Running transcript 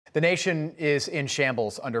The nation is in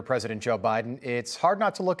shambles under President Joe Biden. It's hard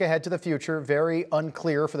not to look ahead to the future. Very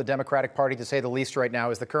unclear for the Democratic Party, to say the least, right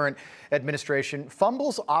now, as the current administration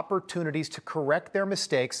fumbles opportunities to correct their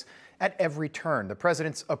mistakes at every turn. The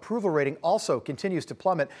president's approval rating also continues to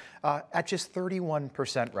plummet at just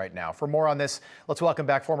 31% right now. For more on this, let's welcome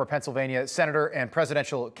back former Pennsylvania Senator and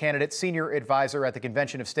presidential candidate, senior advisor at the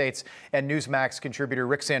Convention of States, and Newsmax contributor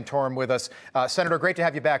Rick Santorum with us. Senator, great to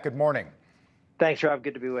have you back. Good morning. Thanks, Rob.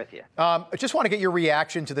 Good to be with you. I just want to get your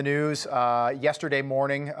reaction to the news yesterday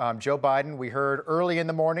morning. Joe Biden, we heard early in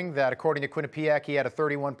the morning that, according to Quinnipiac, he had a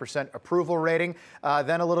 31% approval rating.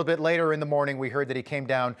 Then a little bit later in the morning, we heard that he came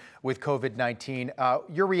down with COVID-19.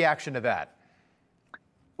 Your reaction to that?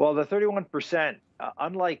 Well, the 31%,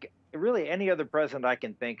 unlike really any other president I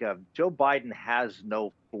can think of, Joe Biden has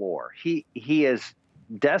no floor. He is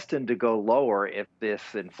destined to go lower if this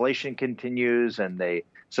inflation continues and the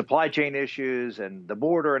supply chain issues and the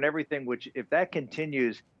border and everything, which if that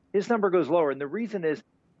continues, his number goes lower. And the reason is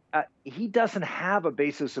he doesn't have a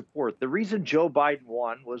base of support. The reason Joe Biden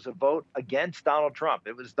won was a vote against Donald Trump.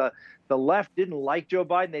 It was the left didn't like Joe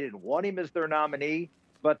Biden. They didn't want him as their nominee,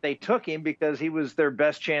 but they took him because he was their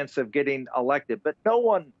best chance of getting elected. But no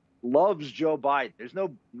one loves Joe Biden. There's no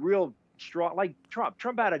real strong, like Trump.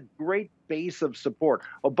 Trump had a great base of support.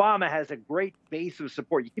 Obama has a great base of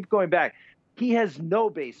support. You keep going back. He has no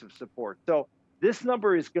base of support. So this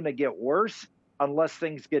number is going to get worse unless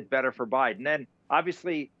things get better for Biden. And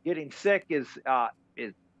obviously getting sick is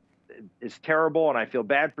terrible, and I feel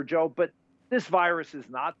bad for Joe. But this virus is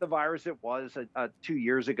not the virus it was 2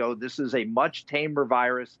 years ago. This is a much tamer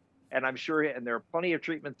virus, and I'm sure, and there are plenty of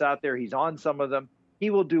treatments out there. He's on some of them. He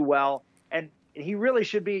will do well, and he really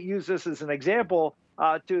should use this as an example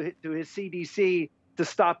to his CDC to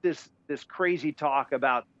stop this crazy talk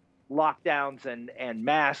about lockdowns and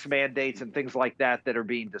mask mandates and things like that are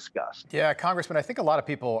being discussed. Yeah, Congressman, I think a lot of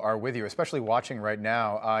people are with you, especially watching right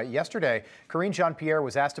now. Yesterday, Karine Jean-Pierre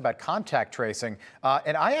was asked about contact tracing,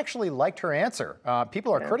 and I actually liked her answer.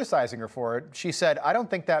 People are criticizing her for it. She said, "I don't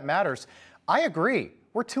think that matters." I agree.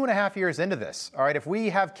 We're 2.5 years into this. All right, if we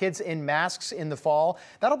have kids in masks in the fall,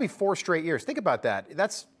 that'll be 4 straight years. Think about that.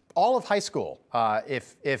 That's all of high school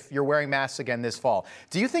if you're wearing masks again this fall.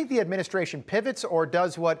 Do you think the administration pivots or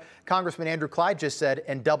does what Congressman Andrew Clyde just said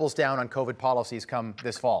and doubles down on COVID policies come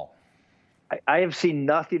this fall? I have seen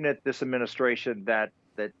nothing at this administration that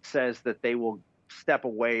says that they will step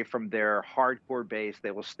away from their hardcore base.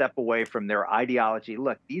 They will step away from their ideology.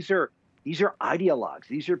 Look, these are ideologues.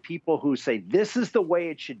 These are people who say this is the way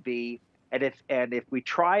it should be. And if we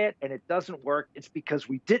try it and it doesn't work, it's because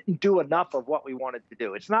we didn't do enough of what we wanted to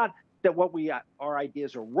do. It's not that our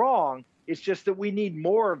ideas are wrong. It's just that we need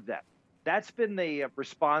more of them. That's been the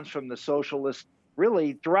response from the socialists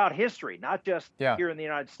really throughout history, not just here in the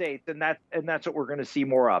United States. And that's what we're going to see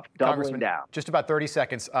more of, doubling down. Just about 30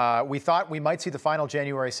 seconds. We thought we might see the final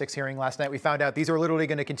January 6th hearing last night. We found out these are literally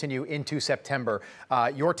going to continue into September.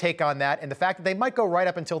 Your take on that and the fact that they might go right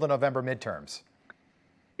up until the November midterms.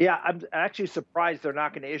 Yeah, I'm actually surprised they're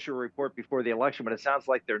not going to issue a report before the election, but it sounds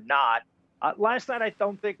like they're not. Last night, I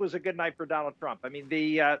don't think was a good night for Donald Trump. I mean,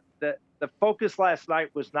 the focus last night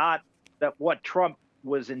was not that what Trump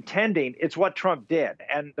was intending; it's what Trump did,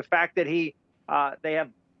 and the fact that they have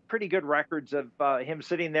pretty good records of him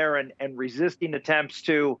sitting there and resisting attempts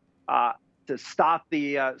to stop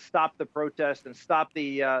the protest and stop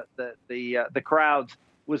the crowds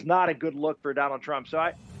was not a good look for Donald Trump. So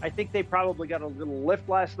I think they probably got a little lift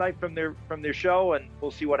last night from their show, and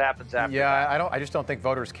we'll see what happens after. Yeah, I just don't think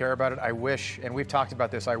voters care about it. I wish, and we've talked about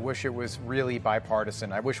this, I wish it was really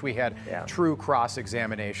bipartisan. I wish we had true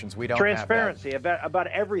cross-examinations. We don't transparency have that. about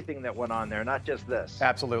everything that went on there, not just this.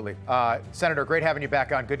 Absolutely. Senator, great having you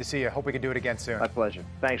back on. Good to see you. Hope we can do it again soon. My pleasure.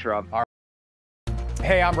 Thanks, Rob.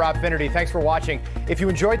 Hey, I'm Rob Finnerty. Thanks for watching. If you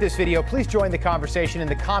enjoyed this video, please join the conversation in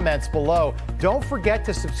the comments below. Don't forget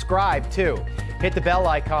to subscribe, too. Hit the bell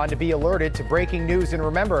icon to be alerted to breaking news. And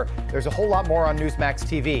remember, there's a whole lot more on Newsmax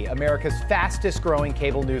TV, America's fastest growing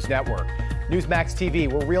cable news network. Newsmax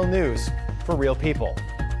TV, we're real news for real people.